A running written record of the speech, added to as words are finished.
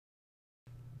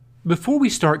Before we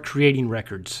start creating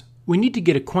records, we need to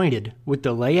get acquainted with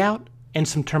the layout and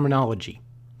some terminology.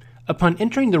 Upon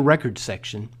entering the Records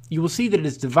section, you will see that it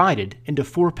is divided into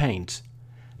 4 panes.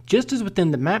 Just as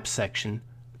within the Maps section,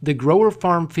 the Grower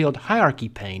Farm Field Hierarchy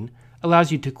pane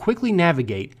allows you to quickly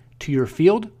navigate to your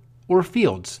field or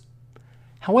fields.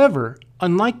 However,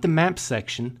 unlike the Maps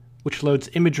section, which loads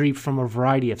imagery from a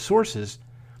variety of sources,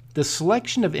 the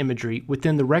selection of imagery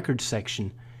within the Records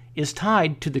section is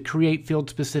tied to the Create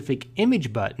Field-Specific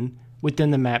Image button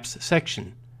within the Maps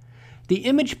section. The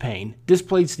Image pane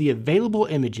displays the available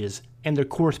images and their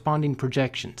corresponding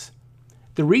projections.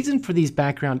 The reason for these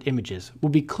background images will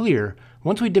be clear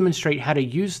once we demonstrate how to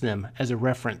use them as a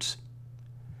reference.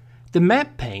 The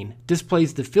Map pane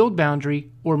displays the field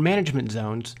boundary or management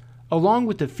zones along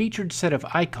with a featured set of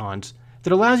icons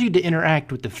that allows you to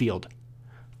interact with the field.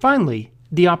 Finally,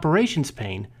 the Operations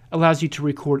pane allows you to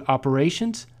record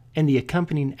operations and the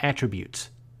accompanying attributes.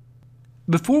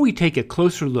 Before we take a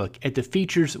closer look at the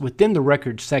features within the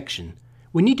Records section,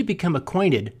 we need to become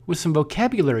acquainted with some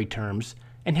vocabulary terms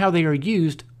and how they are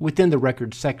used within the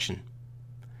Records section.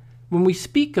 When we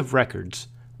speak of records,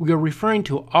 we are referring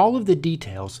to all of the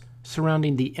details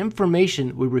surrounding the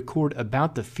information we record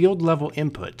about the field-level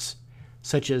inputs,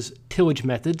 such as tillage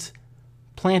methods,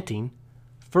 planting,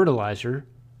 fertilizer,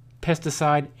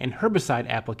 pesticide and herbicide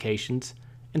applications,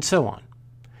 and so on.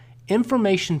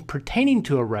 Information pertaining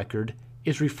to a record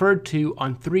is referred to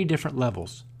on 3 different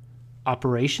levels: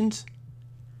 operations,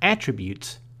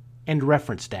 attributes, and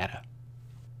reference data.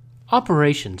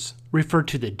 Operations refer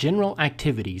to the general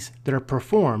activities that are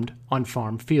performed on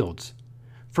farm fields.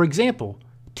 For example,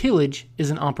 tillage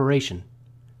is an operation.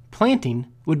 Planting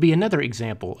would be another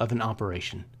example of an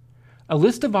operation. A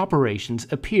list of operations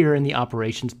appear in the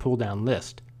operations pull-down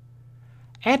list.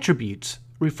 Attributes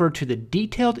refer to the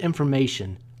detailed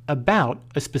information about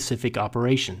a specific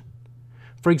operation.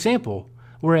 For example,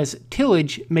 whereas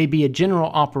tillage may be a general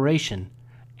operation,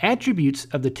 attributes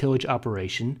of the tillage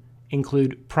operation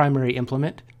include primary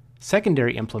implement,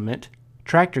 secondary implement,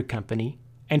 tractor company,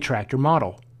 and tractor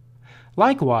model.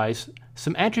 Likewise,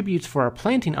 some attributes for our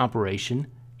planting operation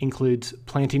includes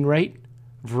planting rate,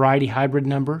 variety hybrid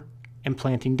number, and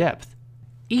planting depth.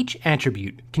 Each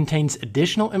attribute contains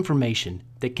additional information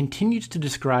that continues to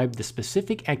describe the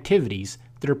specific activities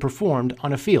that are performed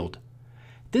on a field.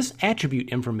 This attribute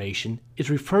information is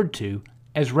referred to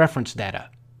as reference data.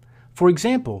 For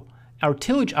example, our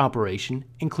tillage operation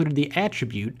included the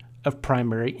attribute of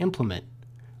primary implement.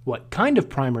 What kind of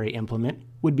primary implement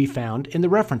would be found in the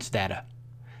reference data?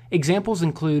 Examples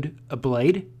include a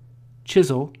blade,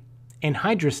 chisel,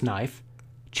 anhydrous knife,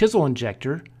 chisel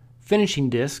injector, finishing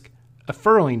disc, a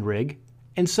furrowing rig,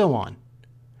 and so on.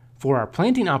 For our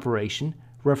planting operation,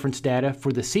 reference data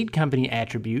for the seed company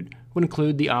attribute would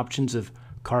include the options of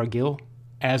Cargill,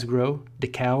 Asgrow,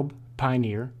 DeKalb,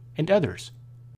 Pioneer, and others.